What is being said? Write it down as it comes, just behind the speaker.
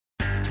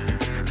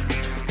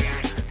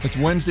It's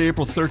Wednesday,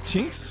 April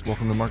 13th.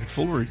 Welcome to Market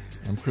Foolery.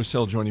 I'm Chris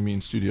Hill. Joining me in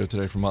studio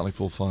today from Motley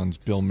Fool Funds,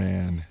 Bill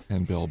Mann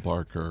and Bill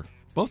Barker.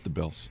 Both the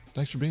Bills.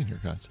 Thanks for being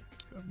here, guys.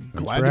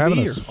 Glad to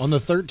be here on the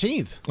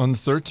 13th. On the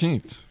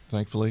 13th.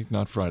 Thankfully,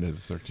 not Friday the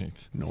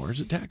 13th. Nor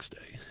is it tax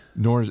day.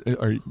 Nor is,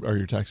 are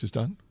your taxes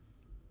done?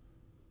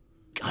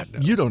 God, no.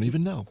 You don't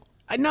even know.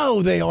 I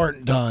know they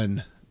aren't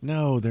done.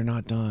 No, they're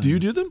not done. Do you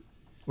do them?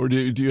 Or do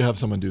you have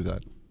someone do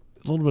that?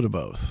 A little bit of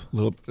both.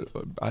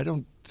 I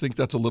don't think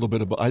that's a little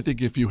bit of. I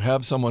think if you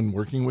have someone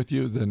working with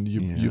you, then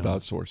you've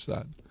outsourced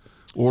that,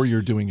 or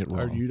you're doing it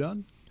wrong. Are you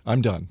done?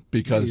 I'm done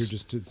because you're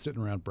just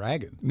sitting around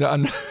bragging. No,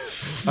 I'm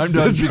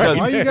done because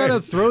why you got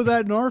to throw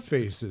that in our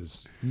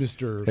faces,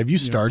 Mister? Have you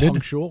started?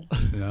 Punctual?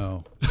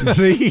 No.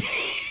 See,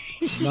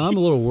 No, I'm a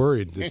little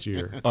worried this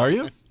year. Are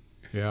you?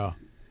 Yeah.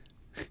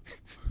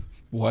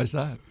 Why is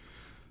that?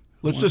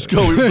 Let's just go.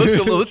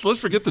 Let's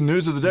forget the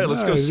news of the day.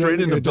 Let's go straight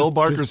into Bill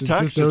Barker's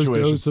tax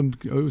situation.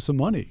 Owe some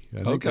money. I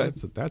think Okay,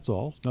 that's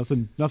all.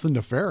 Nothing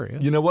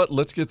nefarious. You know what?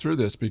 Let's get through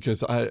this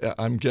because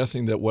I'm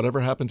guessing that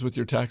whatever happens with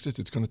your taxes,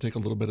 it's going to take a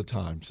little bit of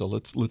time. So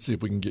let's see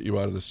if we can get you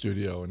out of the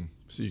studio and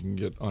so you can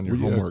get on your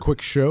homework. A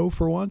quick show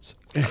for once.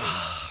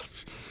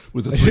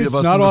 With the three of us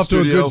it's not in the off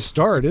studio, to a good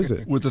start, is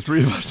it? With the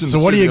three of us in the So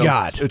studio, what do you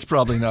got? It's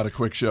probably not a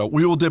quick show.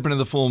 We will dip into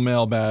the full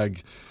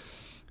mailbag.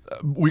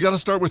 We got to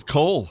start with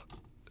coal.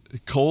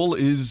 Coal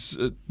is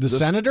the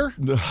senator?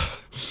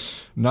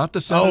 Not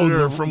the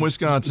senator from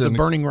Wisconsin. The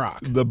Burning Rock.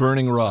 The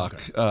Burning Rock.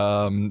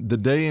 Okay. The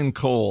day in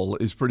coal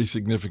is pretty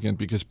significant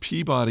because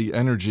Peabody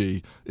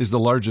Energy is the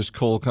largest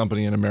coal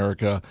company in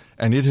America,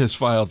 and it has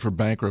filed for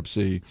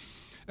bankruptcy.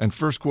 And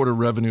first quarter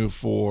revenue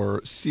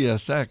for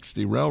CSX,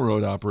 the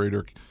railroad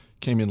operator,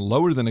 came in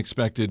lower than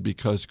expected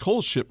because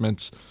coal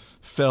shipments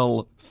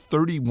fell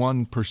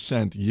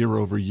 31% year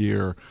over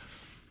year.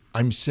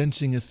 I'm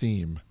sensing a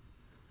theme.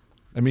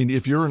 I mean,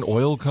 if you're an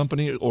oil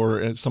company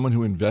or someone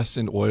who invests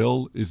in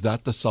oil, is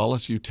that the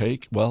solace you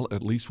take? Well,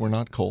 at least we're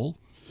not coal.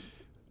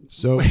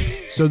 So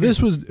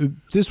this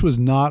was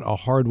not a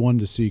hard one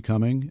to see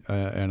coming,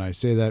 and I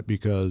say that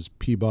because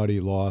Peabody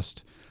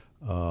lost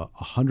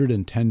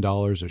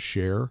 $110 a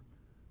share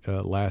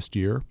last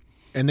year.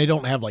 And they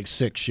don't have like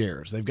 6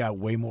 shares. They've got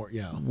way more.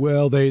 Yeah.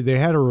 Well, they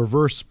had a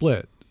reverse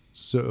split.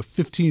 So a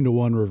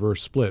 15-to-1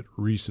 reverse split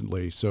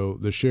recently, so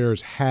the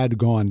shares had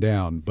gone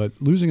down.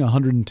 But losing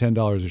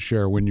 $110 a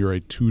share when you're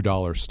a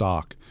 $2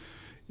 stock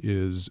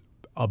is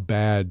a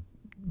bad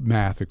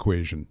math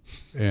equation.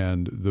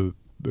 And the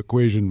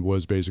equation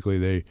was basically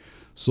they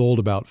sold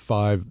about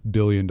 $5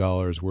 billion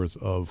worth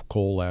of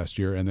coal last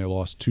year, and they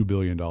lost $2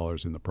 billion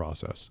in the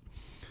process,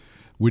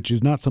 which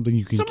is not something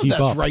you can keep up. Some of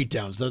that's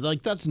write-downs, though.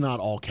 Like, that's not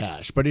all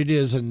cash, but it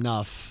is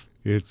enough.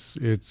 It's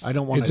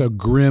a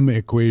grim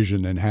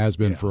equation and has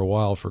been for a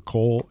while for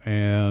coal,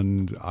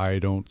 and I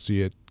don't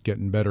see it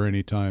getting better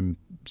anytime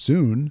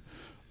soon.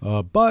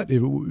 But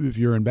if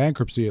you're in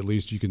bankruptcy, at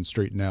least you can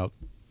straighten out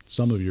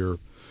some of your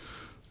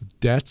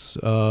debts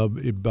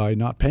by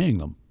not paying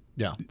them.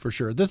 Yeah, for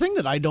sure. The thing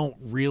that I don't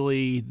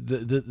really,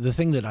 the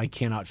thing that I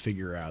cannot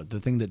figure out, the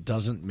thing that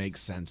doesn't make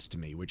sense to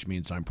me, which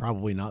means I'm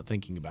probably not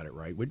thinking about it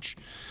right, which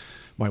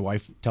my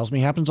wife tells me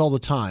happens all the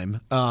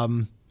time.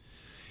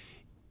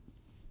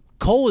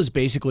 Coal is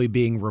basically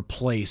being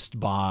replaced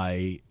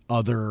by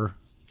other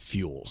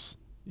fuels.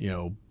 You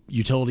know,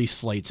 utility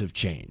slates have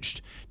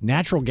changed.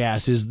 Natural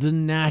gas is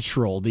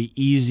the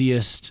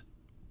easiest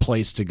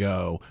place to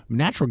go.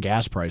 Natural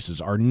gas prices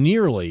are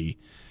nearly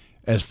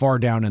as far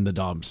down in the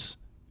dumps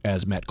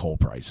as met coal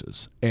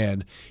prices.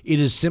 And it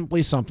is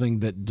simply something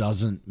that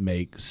doesn't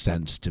make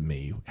sense to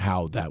me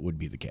how that would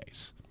be the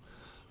case.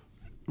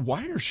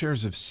 Why are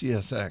shares of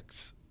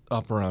CSX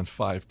up around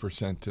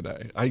 5%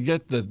 today? I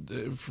get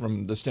that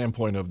from the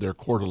standpoint of their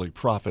quarterly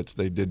profits,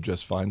 they did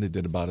just fine. They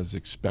did about as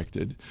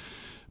expected.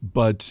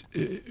 But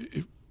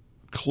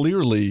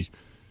clearly,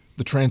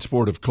 the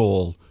transport of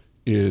coal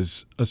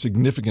is a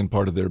significant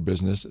part of their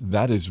business.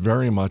 That is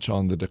very much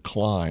on the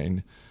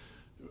decline.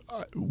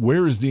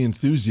 Where is the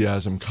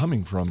enthusiasm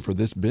coming from for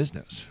this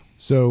business?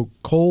 So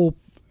coal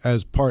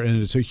as part,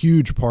 and it's a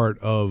huge part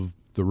of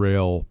the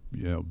rail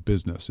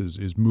business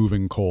is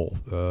moving coal,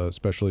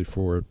 especially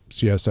for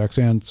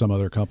CSX and some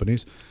other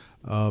companies.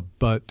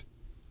 But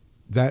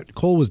that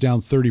coal was down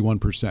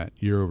 31%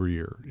 year over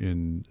year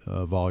in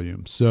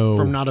volume. So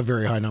from not a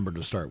very high number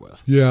to start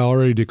with. Yeah,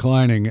 already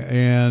declining.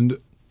 And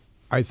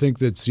I think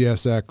that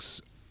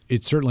CSX,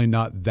 it's certainly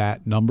not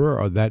that number,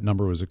 or that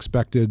number was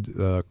expected.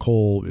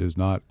 Coal is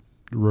not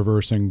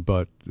reversing,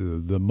 but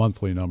the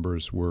monthly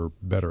numbers were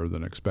better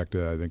than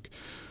expected. I think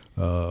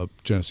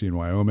Genesee and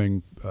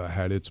Wyoming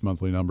had its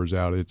monthly numbers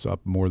out. It's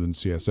up more than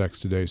CSX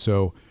today.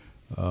 So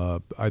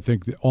I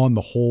think that on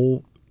the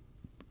whole,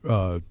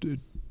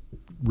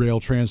 rail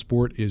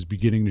transport is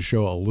beginning to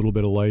show a little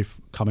bit of life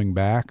coming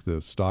back.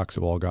 The stocks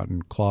have all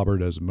gotten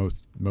clobbered, as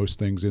most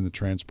things in the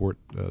transport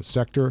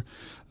sector,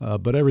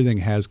 but everything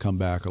has come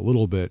back a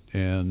little bit.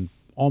 And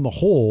on the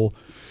whole,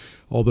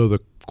 although the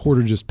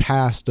quarter just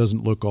passed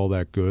doesn't look all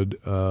that good,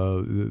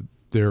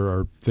 there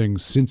are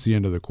things since the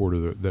end of the quarter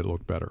that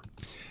look better.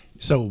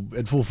 So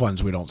at Full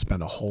Funds, we don't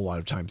spend a whole lot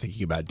of time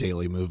thinking about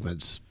daily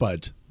movements.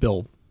 But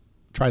Bill,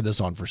 try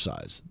this on for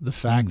size. The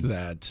fact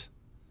that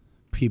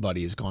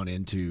Peabody has gone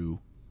into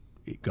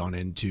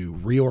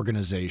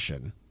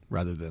reorganization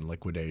rather than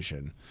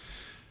liquidation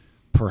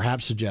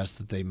perhaps suggests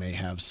that they may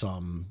have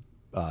some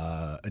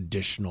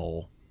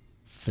additional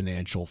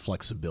financial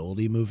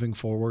flexibility moving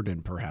forward,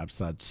 and perhaps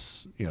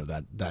that's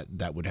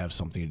that would have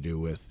something to do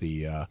with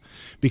the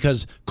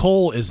because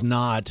coal is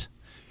not.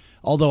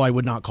 Although I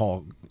would not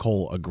call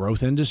coal a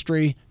growth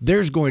industry,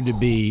 there's going to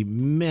be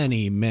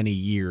many, many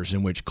years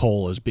in which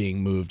coal is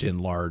being moved in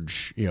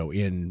large,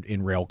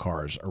 in rail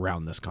cars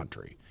around this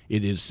country.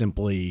 It is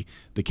simply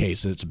the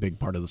case that it's a big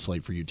part of the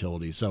slate for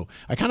utilities. So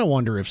I kind of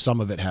wonder if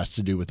some of it has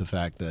to do with the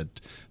fact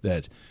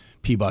that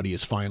Peabody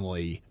is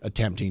finally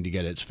attempting to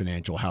get its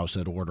financial house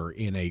in order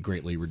in a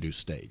greatly reduced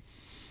state.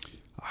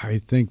 I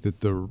think that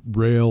the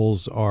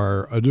rails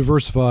are a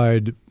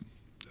diversified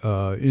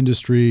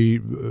industry,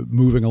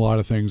 moving a lot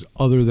of things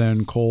other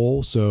than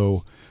coal.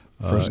 So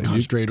frozen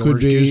concentrated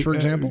orange juice, for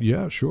example.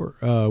 Yeah, sure.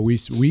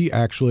 We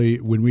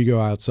actually, when we go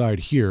outside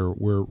here,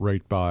 we're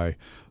right by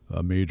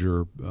a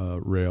major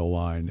rail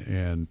line,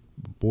 and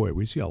boy,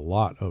 we see a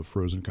lot of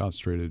frozen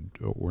concentrated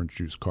orange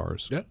juice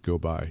cars go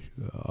by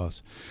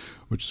us,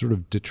 which sort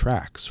of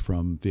detracts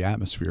from the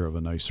atmosphere of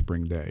a nice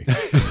spring day.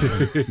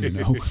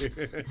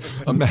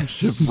 A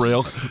massive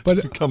rail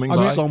coming by.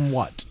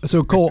 Somewhat.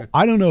 So, Cole,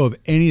 I don't know of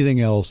anything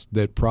else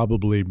that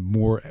probably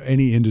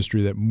any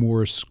industry that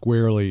more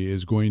squarely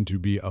is going to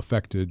be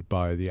affected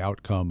by the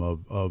outcome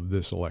of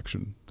this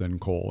election than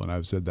coal. And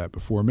I've said that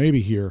before,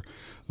 maybe here,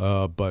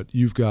 but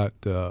you've got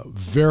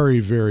very,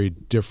 very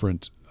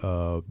different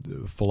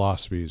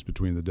philosophies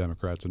between the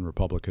Democrats and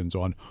Republicans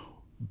on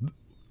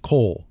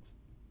coal.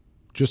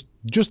 Just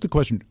the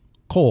question,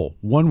 coal,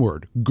 one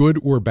word, good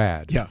or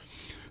bad. Yeah.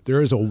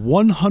 There is a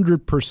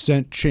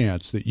 100%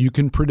 chance that you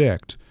can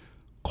predict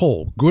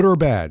coal, good or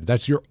bad.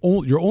 That's you're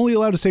only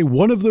allowed to say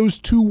one of those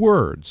two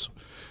words.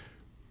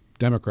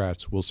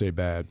 Democrats will say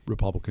bad,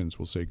 Republicans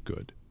will say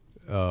good.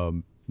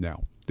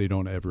 Now, they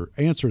don't ever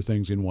answer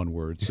things in one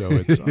word, so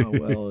it's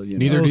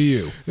neither do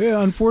you.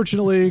 Yeah,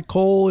 unfortunately,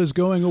 coal is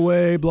going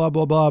away, blah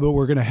blah blah, but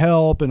we're going to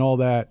help and all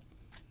that.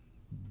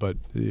 But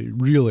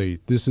really,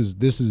 this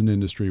is an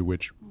industry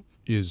which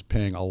is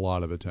paying a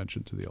lot of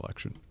attention to the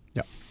election.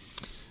 Yeah.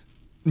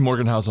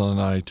 Morgan Housel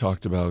and I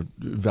talked about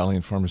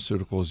Valiant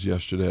Pharmaceuticals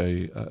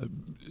yesterday.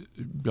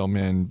 Bill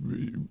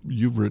Mann,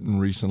 you've written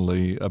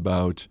recently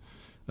about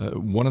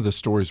one of the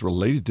stories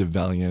related to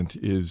Valiant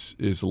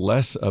is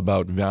less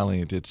about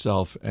Valiant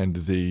itself and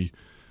the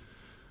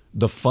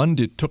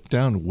fund it took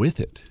down with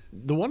it.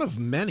 The one of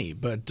many,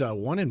 but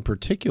one in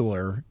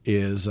particular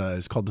is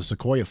called the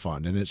Sequoia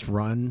Fund, and it's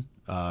run.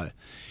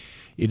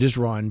 It is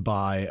run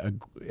by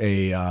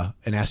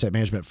an asset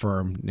management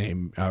firm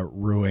named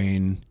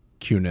Ruane,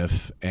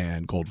 Cunniff,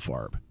 and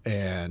Goldfarb.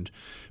 And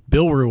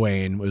Bill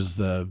Ruane was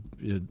the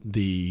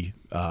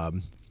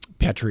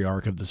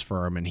patriarch of this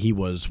firm, and he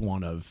was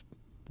one of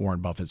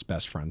Warren Buffett's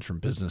best friends from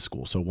business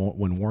school. So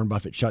when Warren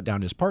Buffett shut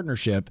down his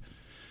partnership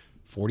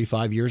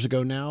 45 years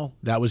ago now,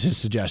 that was his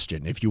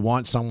suggestion. If you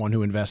want someone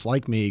who invests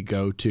like me,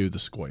 go to the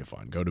Sequoia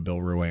Fund, go to Bill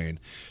Ruane.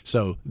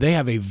 So they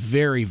have a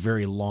very,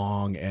 very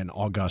long and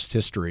august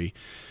history.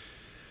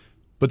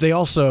 But they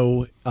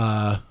also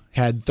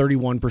had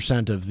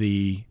 31% of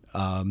the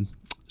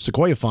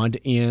Sequoia Fund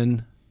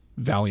in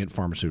Valiant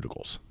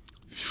Pharmaceuticals.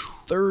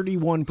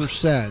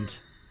 31%,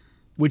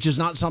 which is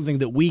not something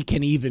that we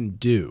can even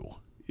do.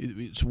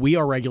 We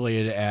are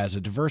regulated as a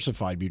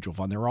diversified mutual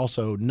fund. There are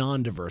also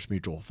non-diverse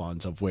mutual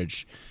funds, of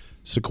which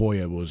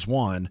Sequoia was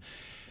one.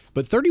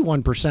 But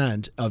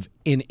 31%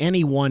 in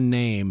any one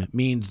name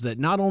means that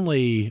not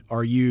only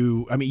are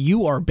you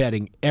are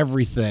betting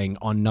everything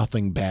on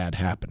nothing bad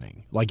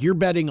happening. Like, you're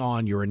betting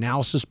on your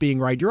analysis being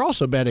right. You're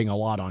also betting a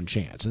lot on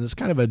chance. And it's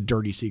kind of a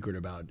dirty secret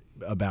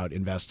about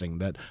investing,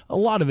 that a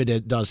lot of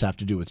it does have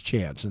to do with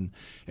chance.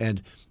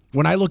 And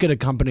when I look at a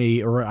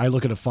company or I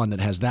look at a fund that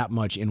has that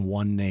much in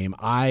one name,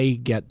 I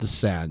get the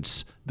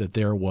sense that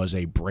there was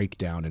a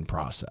breakdown in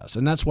process.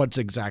 And that's what's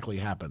exactly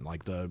happened.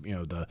 Like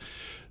the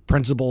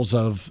principals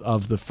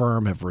of the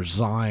firm have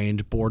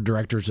resigned, board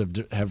directors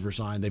have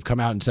resigned. They've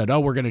come out and said, "Oh,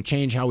 we're going to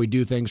change how we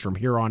do things from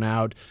here on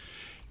out."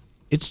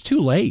 It's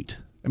too late.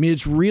 I mean,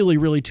 it's really,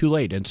 really too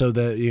late. And so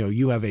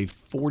you have a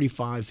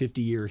 45,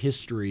 50-year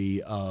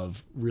history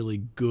of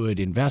really good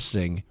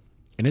investing,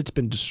 and it's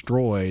been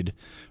destroyed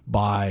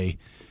by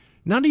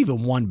not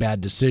even one bad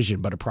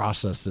decision, but a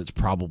process that's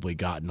probably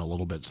gotten a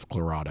little bit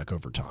sclerotic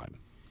over time.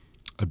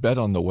 I bet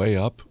on the way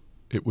up,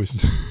 it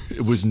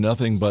was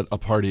nothing but a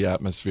party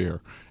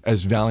atmosphere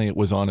as Valiant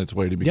was on its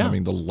way to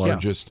becoming the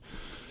largest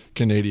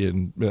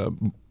Canadian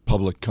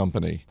public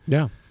company.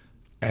 Yeah.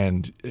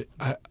 And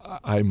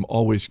I'm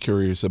always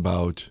curious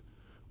about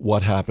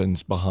what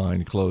happens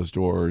behind closed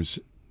doors.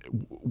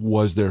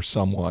 Was there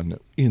someone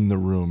in the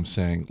room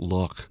saying,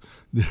 "Look,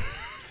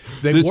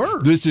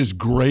 this is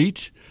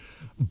great,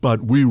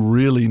 but we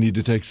really need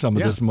to take some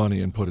of this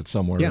money and put it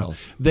somewhere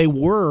else. They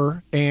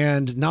were,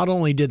 and not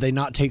only did they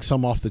not take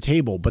some off the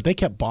table, but they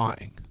kept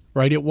buying.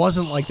 Right? It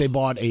wasn't like they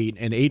bought an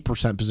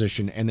 8%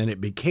 position and then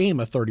it became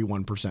a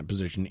 31%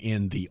 position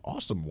in the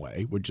awesome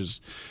way, which is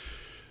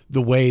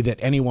the way that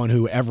anyone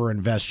who ever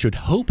invests should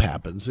hope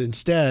happens.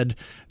 Instead,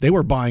 they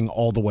were buying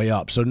all the way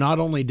up. So not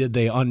only did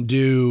they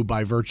undo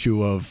by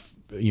virtue of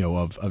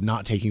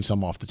not taking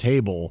some off the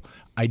table,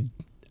 I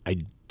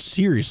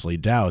seriously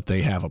doubt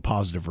they have a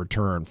positive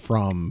return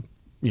from,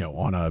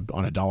 on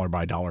a dollar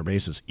by dollar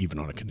basis, even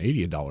on a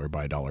Canadian dollar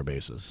by dollar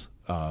basis,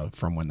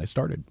 from when they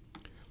started.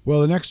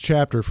 Well, the next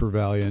chapter for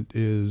Valiant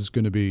is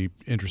going to be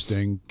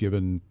interesting,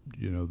 given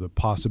the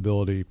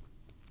possibility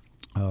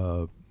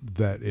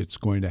that it's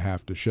going to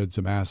have to shed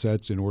some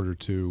assets in order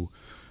to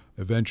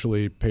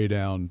eventually pay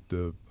down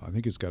I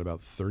think it's got about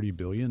 $30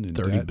 billion in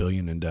debt. $30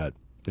 billion in debt.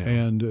 Yeah.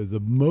 And the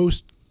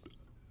most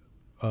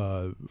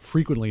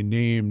frequently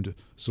named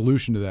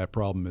solution to that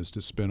problem is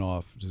to sell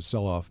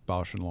off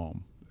Bausch &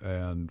 Lomb,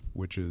 and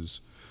which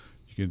is,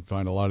 you can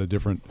find a lot of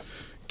different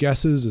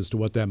guesses as to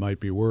what that might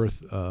be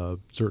worth.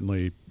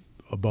 Certainly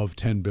above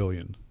 $10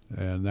 billion,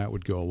 and that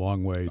would go a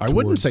long way. I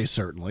wouldn't say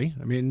certainly.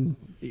 I mean,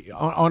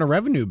 on a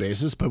revenue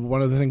basis, but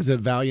one of the things that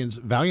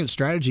Valiant's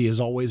strategy has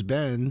always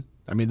been,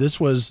 I mean,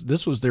 this was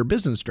their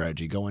business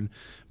strategy: go and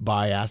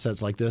buy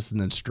assets like this and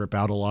then strip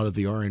out a lot of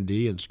the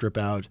R&D and strip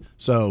out.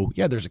 So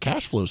yeah, there's a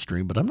cash flow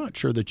stream, but I'm not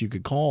sure that you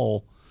could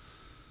call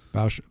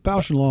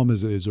Bausch & Lomb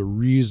is a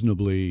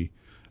reasonably.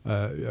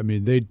 I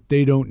mean,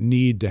 they don't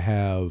need to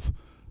have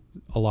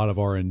a lot of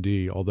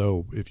R&D,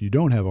 although if you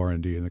don't have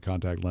R&D in the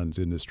contact lens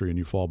industry and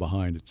you fall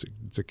behind, it's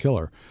a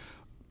killer.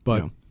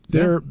 But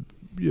they're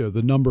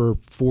the number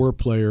 4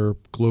 player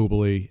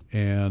globally,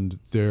 and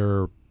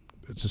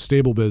it's a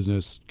stable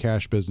business,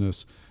 cash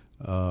business.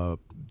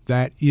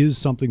 That is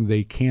something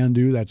they can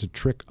do. That's a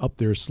trick up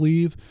their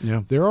sleeve.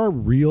 Yeah. There are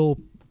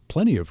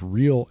plenty of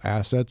real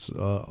assets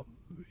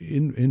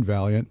in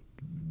Valiant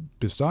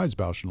besides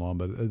Bausch & Lomb,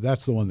 but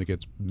that's the one that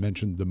gets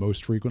mentioned the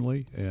most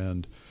frequently.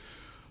 And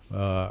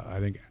I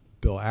think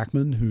Bill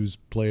Ackman, who's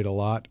played a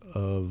lot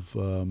of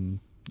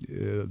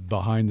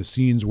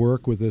behind-the-scenes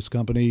work with this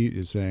company,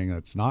 is saying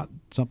that's not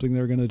something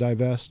they're going to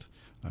divest.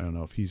 I don't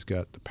know if he's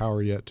got the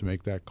power yet to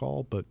make that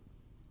call, but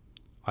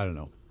I don't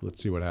know.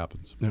 Let's see what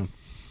happens. Yeah.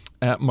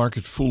 At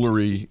Market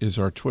Foolery is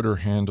our Twitter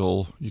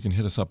handle. You can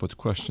hit us up with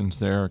questions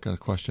there. I got a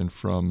question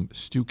from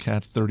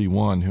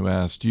StuCat31 who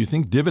asked, do you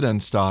think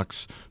dividend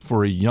stocks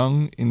for a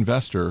young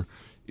investor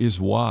is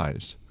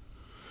wise?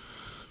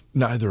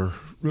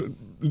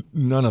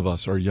 None of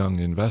us are young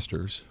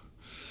investors,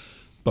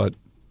 but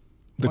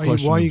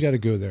why you got to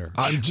go there?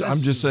 I'm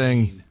just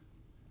saying.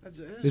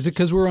 Is it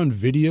because we're on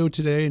video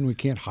today and we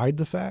can't hide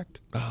the fact?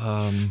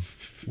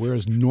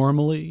 Whereas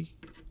normally,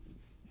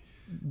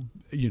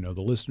 the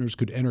listeners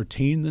could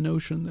entertain the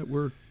notion that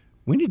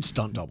we need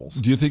stunt doubles.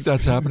 Do you think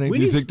that's happening? Do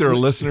you think there are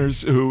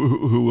listeners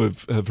who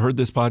have heard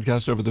this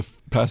podcast over the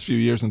past few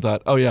years and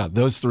thought, oh, yeah,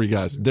 those 3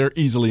 guys, they're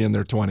easily in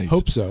their 20s?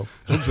 Hope so.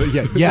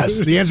 Yeah, yes,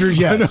 the answer is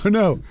yes.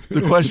 No.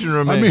 The question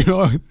remains.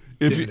 The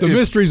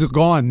mysteries are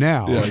gone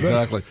now. Yeah,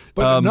 exactly.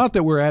 But not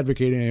that we're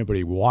advocating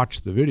anybody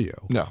watch the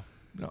video. No.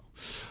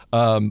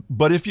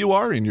 But if you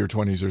are in your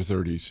 20s or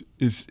 30s,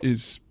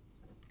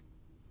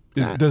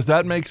 does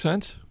that make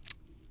sense?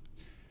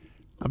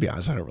 I'll be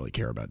honest, I don't really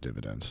care about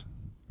dividends.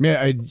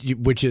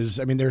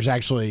 There's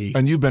actually...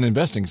 And you've been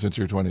investing since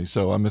your 20s,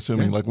 so I'm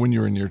assuming like when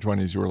you were in your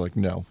 20s, you were like,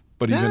 no.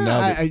 But even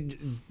now...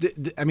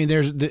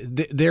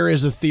 there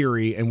is a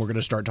theory, and we're going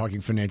to start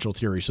talking financial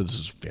theory, so this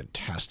is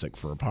fantastic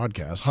for a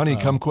podcast. Honey,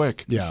 come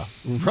quick. Yeah.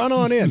 Run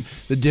on in.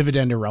 The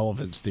dividend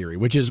irrelevance theory,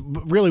 which is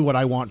really what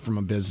I want from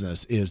a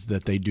business, is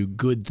that they do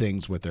good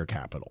things with their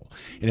capital.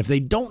 And if they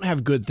don't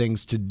have good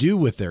things to do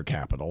with their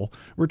capital,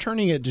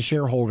 returning it to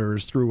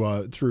shareholders through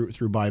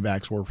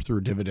buybacks or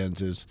through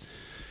dividends is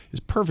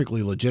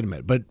perfectly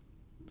legitimate. But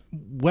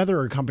whether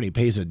a company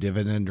pays a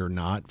dividend or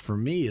not, for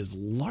me, is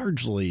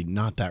largely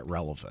not that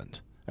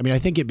relevant. I mean, I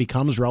think it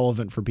becomes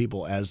relevant for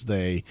people as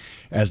they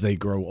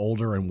grow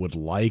older and would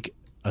like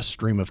a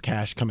stream of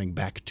cash coming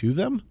back to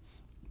them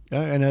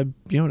in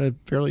a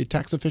fairly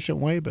tax efficient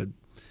way. But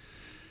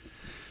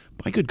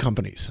buy good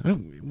companies.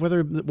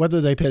 Whether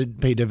they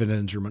pay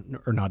dividends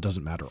or not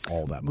doesn't matter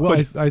all that much.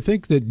 Well, I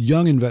think that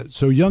young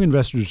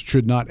investors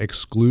should not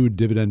exclude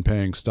dividend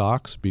paying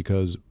stocks,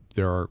 because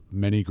there are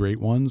many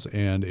great ones,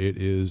 and it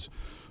is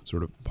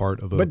sort of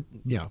part of a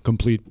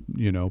complete,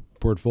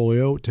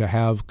 portfolio to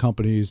have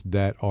companies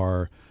that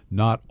are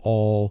not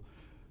all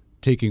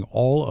taking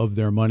all of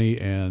their money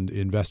and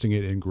investing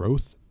it in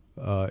growth.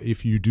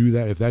 If you do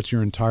that, if that's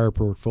your entire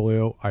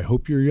portfolio, I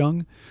hope you're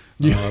young,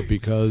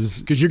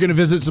 because you're going to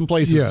visit some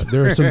places. Yeah,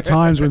 there are some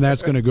times when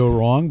that's going to go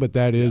wrong, but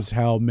that is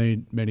how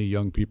many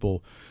young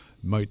people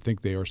might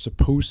think they are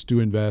supposed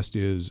to invest,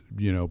 is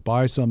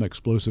buy some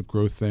explosive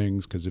growth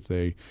things, because if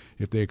they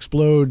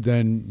explode,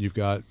 then you've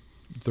got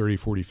 30,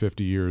 40,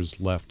 50 years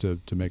left to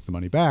make the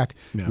money back,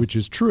 which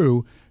is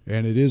true,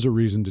 and it is a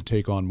reason to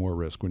take on more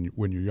risk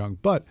when you're young.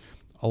 But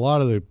a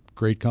lot of the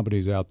great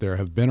companies out there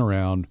have been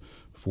around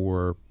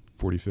for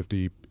 40,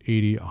 50,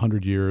 80,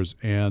 100 years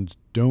and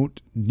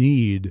don't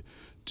need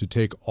to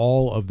take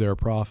all of their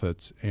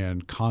profits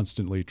and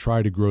constantly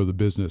try to grow the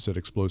business at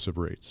explosive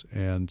rates.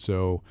 And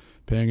so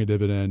paying a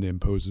dividend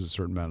imposes a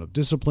certain amount of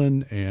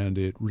discipline, and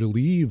it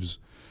relieves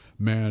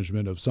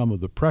management of some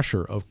of the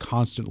pressure of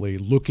constantly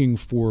looking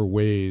for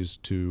ways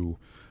to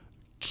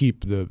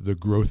keep the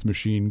growth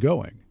machine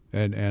going.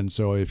 And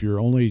so if you're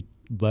only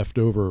left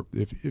over,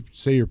 if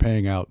say you're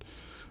paying out,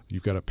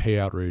 you've got a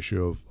payout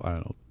ratio of, I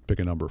don't know, pick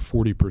a number,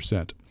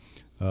 40%.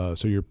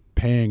 So you're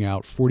paying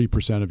out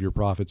 40% of your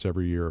profits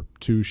every year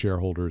to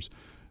shareholders.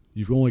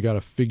 You've only got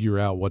to figure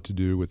out what to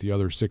do with the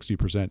other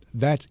 60%.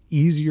 That's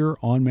easier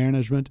on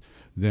management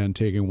than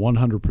taking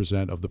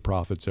 100% of the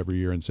profits every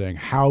year and saying,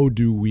 how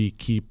do we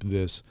keep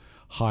this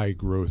high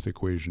growth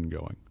equation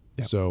going?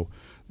 Yep. So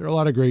there are a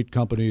lot of great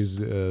companies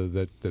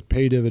that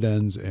pay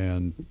dividends,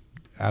 and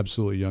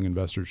absolutely young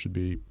investors should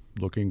be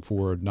looking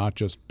for not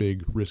just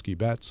big risky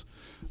bets,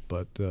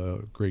 but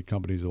great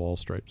companies of all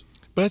stripes.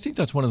 But I think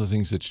that's one of the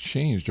things that's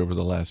changed over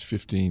the last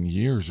 15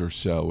 years or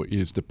so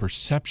is the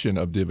perception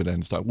of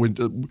dividend stock.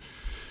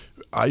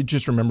 I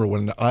just remember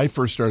when I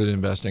first started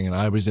investing and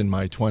I was in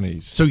my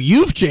 20s. So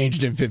you've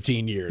changed in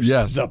 15 years.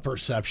 Yes. The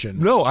perception.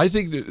 No, I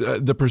think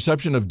the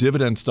perception of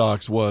dividend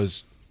stocks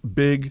was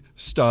big,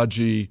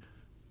 stodgy,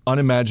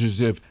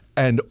 unimaginative,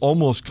 and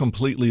almost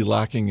completely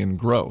lacking in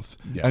growth.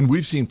 Yeah. And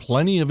we've seen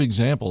plenty of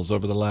examples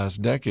over the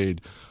last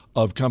decade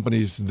of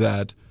companies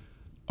that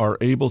are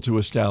able to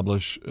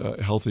establish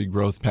healthy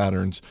growth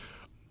patterns,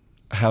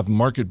 have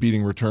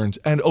market-beating returns,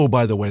 and, oh,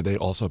 by the way, they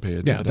also pay a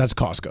dividend. Yeah, that's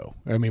Costco.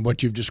 I mean,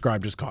 what you've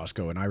described is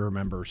Costco, and I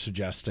remember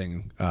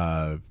suggesting,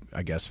 I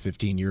guess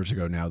 15 years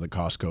ago now, that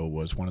Costco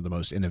was one of the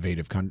most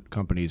innovative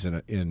companies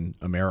in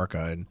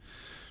America, and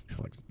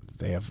like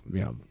they have,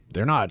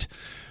 they're not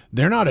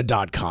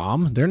a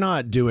 .com. They're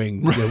not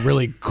doing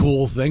really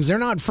cool things. They're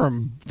not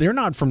from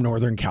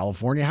Northern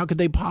California. How could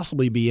they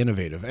possibly be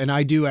innovative? And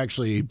I do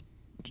actually,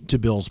 to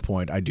Bill's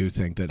point, I do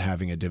think that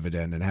having a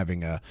dividend and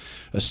having a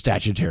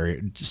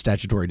statutory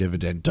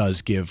dividend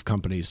does give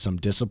companies some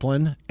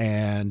discipline.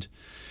 And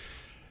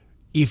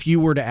if you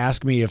were to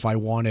ask me if I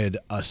wanted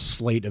a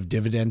slate of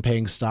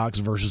dividend-paying stocks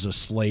versus a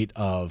slate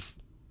of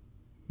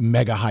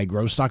mega high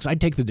growth stocks,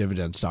 I'd take the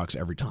dividend stocks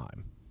every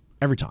time.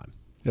 Every time.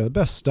 Yeah, the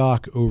best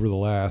stock over the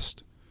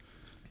last,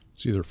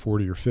 it's either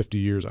 40 or 50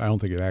 years, I don't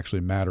think it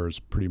actually matters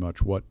pretty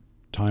much what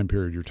time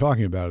period you're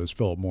talking about, is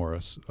Philip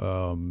Morris.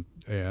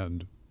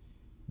 And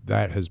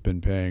that has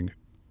been paying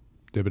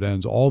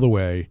dividends all the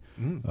way.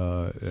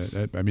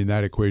 I mean,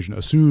 that equation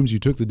assumes you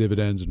took the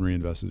dividends and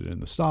reinvested it in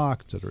the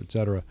stock, et cetera, et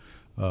cetera.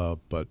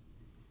 But,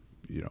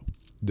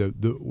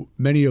 the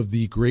many of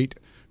the great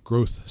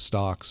growth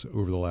stocks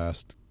over the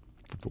last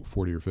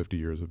 40 or 50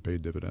 years have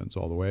paid dividends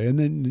all the way. And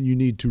then you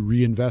need to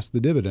reinvest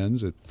the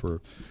dividends for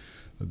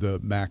the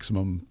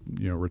maximum,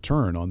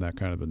 return on that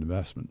kind of an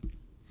investment.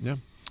 Yeah.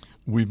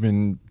 We've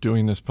been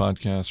doing this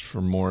podcast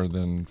for more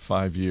than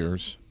 5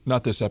 years.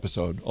 Not this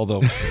episode, although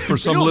for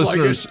some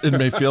listeners it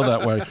may feel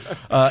that way.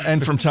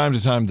 And from time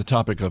to time, the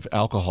topic of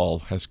alcohol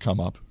has come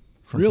up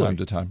from time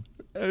to time.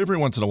 Every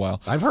once in a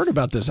while. I've heard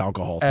about this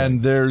alcohol thing.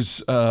 And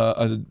there's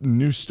a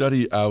new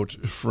study out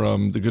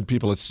from the good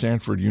people at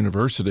Stanford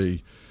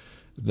University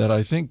that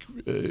I think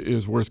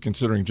is worth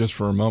considering just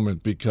for a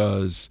moment,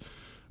 because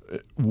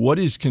what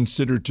is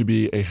considered to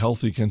be a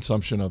healthy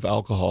consumption of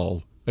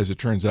alcohol, as it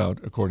turns out,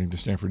 according to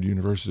Stanford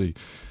University,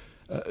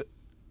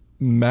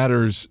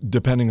 matters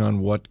depending on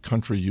what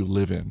country you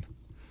live in.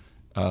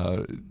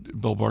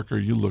 Bill Barker,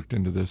 you looked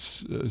into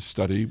this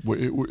study.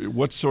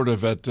 What's sort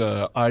of at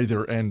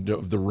either end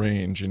of the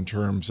range in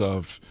terms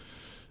of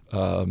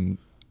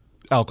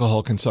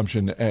alcohol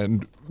consumption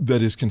and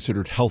that is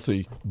considered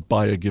healthy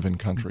by a given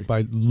country?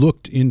 By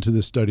looked into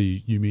the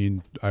study, you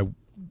mean I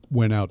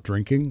went out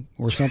drinking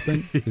or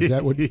something? Is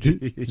that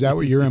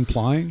what you're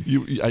implying?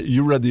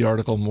 You read the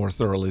article more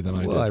thoroughly than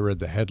I did. Well, I read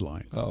the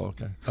headline. Oh,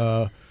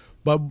 okay.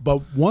 But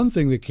one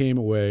thing that came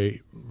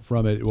away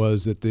from it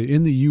was that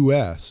in the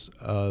U.S.,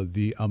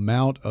 the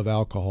amount of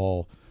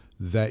alcohol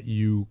that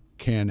you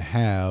can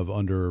have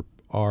under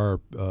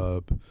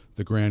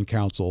the Grand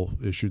Council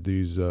issued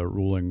these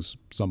rulings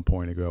some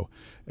point ago,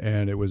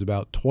 and it was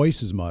about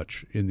twice as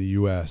much in the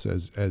U.S.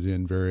 as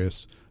in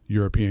various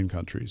European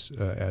countries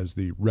as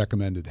the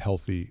recommended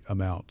healthy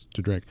amount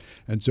to drink.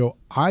 And so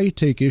I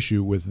take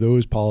issue with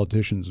those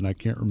politicians, and I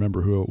can't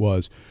remember who it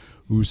was,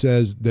 who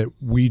says that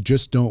we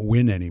just don't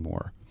win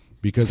anymore.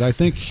 Because I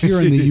think here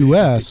in the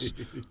U.S.,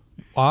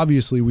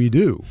 obviously we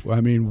do.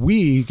 I mean,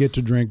 we get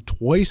to drink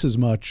twice as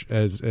much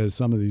as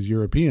some of these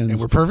Europeans. And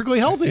we're perfectly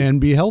healthy.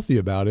 And be healthy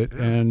about it.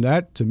 And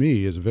that, to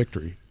me, is a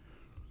victory.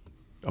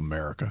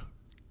 America.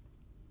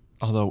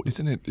 Although,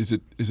 is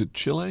it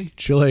Chile?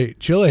 Chile,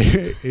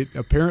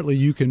 apparently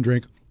you can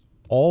drink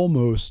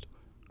almost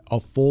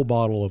a full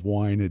bottle of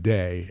wine a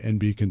day and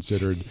be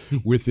considered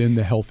within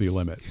the healthy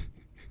limit.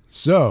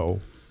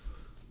 So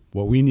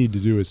What we need to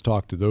do is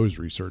talk to those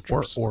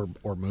researchers. Or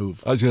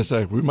move. I was going to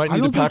say, we might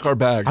need to pack our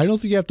bags. I don't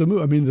think you have to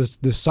move. I mean,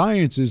 the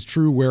science is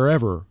true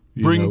wherever.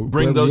 Bring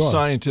wherever those you are.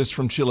 scientists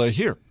from Chile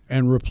here.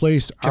 And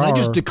replace Can I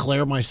just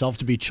declare myself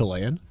to be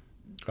Chilean?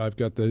 I've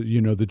got the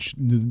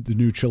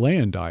new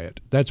Chilean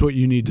diet. That's what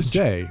you need to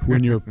say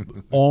when you're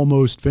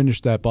almost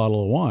finished that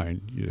bottle of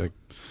wine. You're like,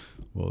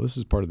 well, this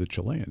is part of the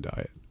Chilean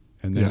diet.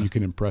 And then you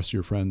can impress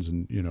your friends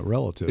and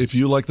relatives. If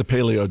you like the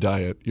paleo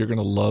diet, you're going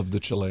to love the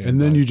Chilean and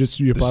then diet.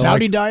 the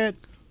Saudi diet,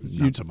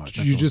 not so much.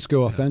 You just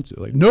go offensive.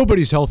 Like,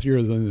 nobody's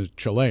healthier than the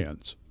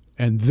Chileans,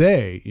 and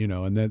they,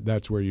 and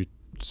that's where you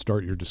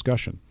start your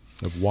discussion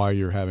of why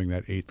you're having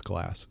that 8th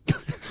glass.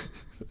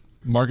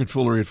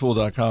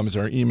 Marketfoolery@fool.com is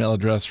our email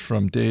address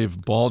from Dave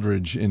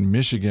Baldridge in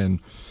Michigan,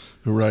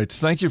 who writes,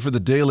 "Thank you for the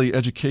daily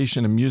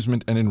education,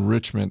 amusement, and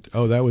enrichment."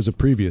 Oh, that was a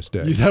previous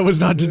day. That was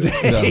not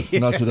today. No,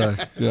 not today.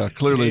 Yeah,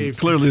 clearly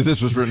this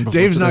was written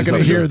before. Dave's not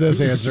going to hear this.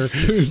 this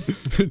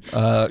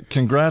answer.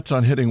 Congrats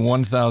on hitting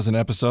 1,000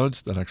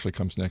 episodes. That actually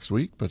comes next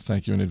week, but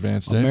thank you in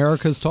advance, Dave.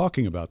 America's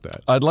talking about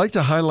that. I'd like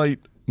to highlight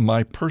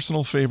my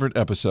personal favorite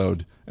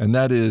episode, and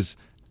that is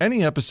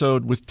any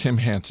episode with Tim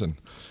Hansen.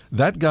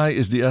 That guy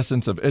is the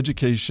essence of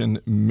education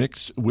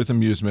mixed with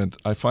amusement.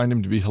 I find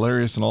him to be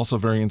hilarious and also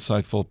very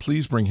insightful.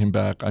 Please bring him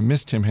back. I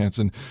miss Tim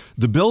Hansen.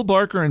 The Bill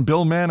Barker and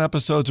Bill Mann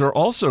episodes are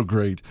also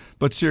great,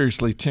 but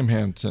seriously, Tim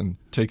Hansen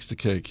takes the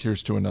cake.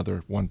 Here's to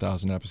another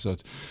 1,000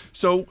 episodes.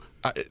 So,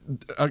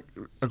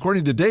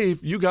 according to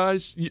Dave, you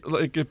guys,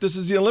 if this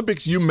is the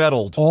Olympics, you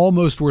medaled.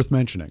 Almost worth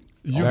mentioning.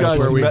 You guys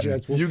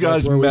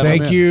medaled.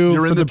 Thank you.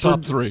 You're for in the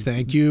top 3.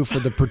 Thank you for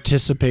the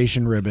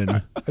participation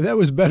ribbon. That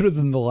was better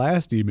than the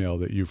last email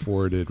that you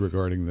forwarded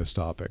regarding this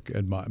topic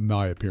and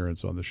my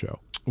appearance on the show.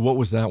 What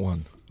was that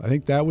one? I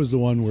think that was the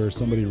one where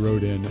somebody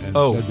wrote in and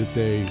said that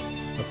they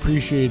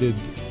appreciated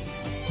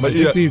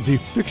the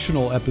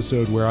fictional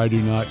episode where I do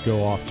not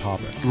go off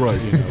topic. Right.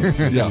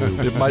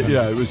 It might.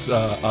 Yeah, it was.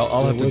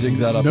 I'll have to dig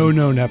that up. No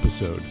known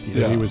episode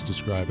that he was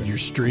describing. Your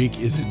streak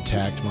is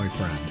intact, my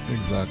friend.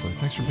 Exactly.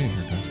 Thanks for being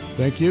here, guys.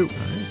 Thank you.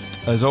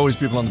 As always,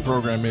 people on the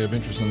program may have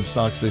interest in the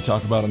stocks they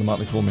talk about, and the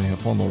Motley Fool may have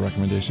formal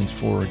recommendations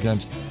for or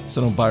against.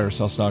 So don't buy or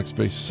sell stocks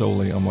based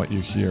solely on what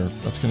you hear.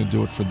 That's going to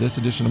do it for this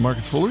edition of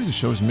Market Foolery. The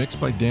show is mixed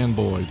by Dan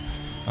Boyd.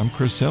 I'm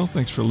Chris Hill.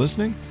 Thanks for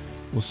listening.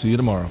 We'll see you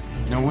tomorrow.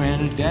 Now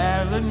when I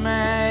dabbled my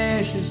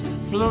ashes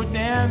float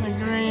down the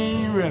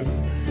Green River,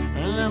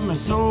 and let my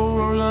soul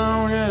roll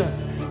on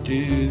up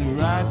to the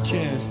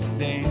Rochester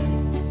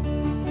Dam,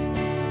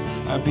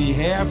 I'd be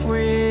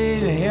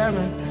halfway to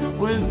heaven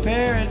with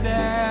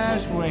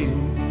paradise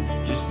waiting,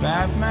 just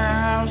 5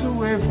 miles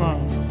away from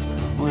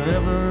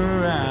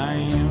wherever I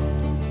am.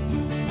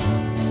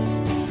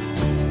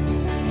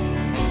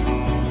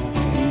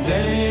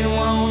 Daddy,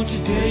 won't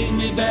you take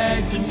me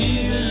back to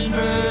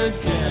Muhlenberg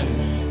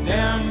County,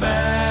 down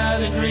by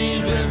the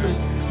Green River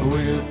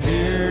where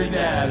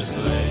paradise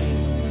lay?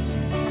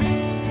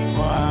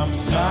 Oh, I'm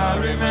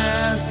sorry,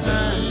 my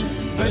son,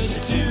 but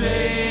you're too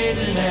late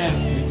in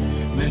asking.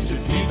 Mr.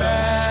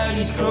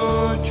 Peabody's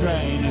coal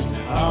train is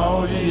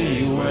all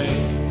the way.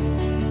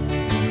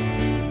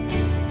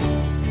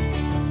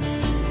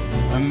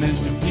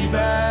 Mr.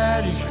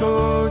 Peabody's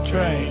coal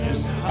train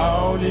is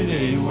all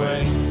the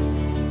way.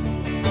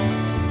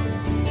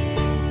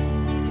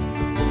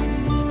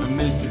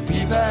 Mr.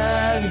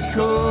 Peabody's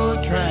coal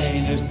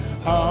train is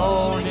all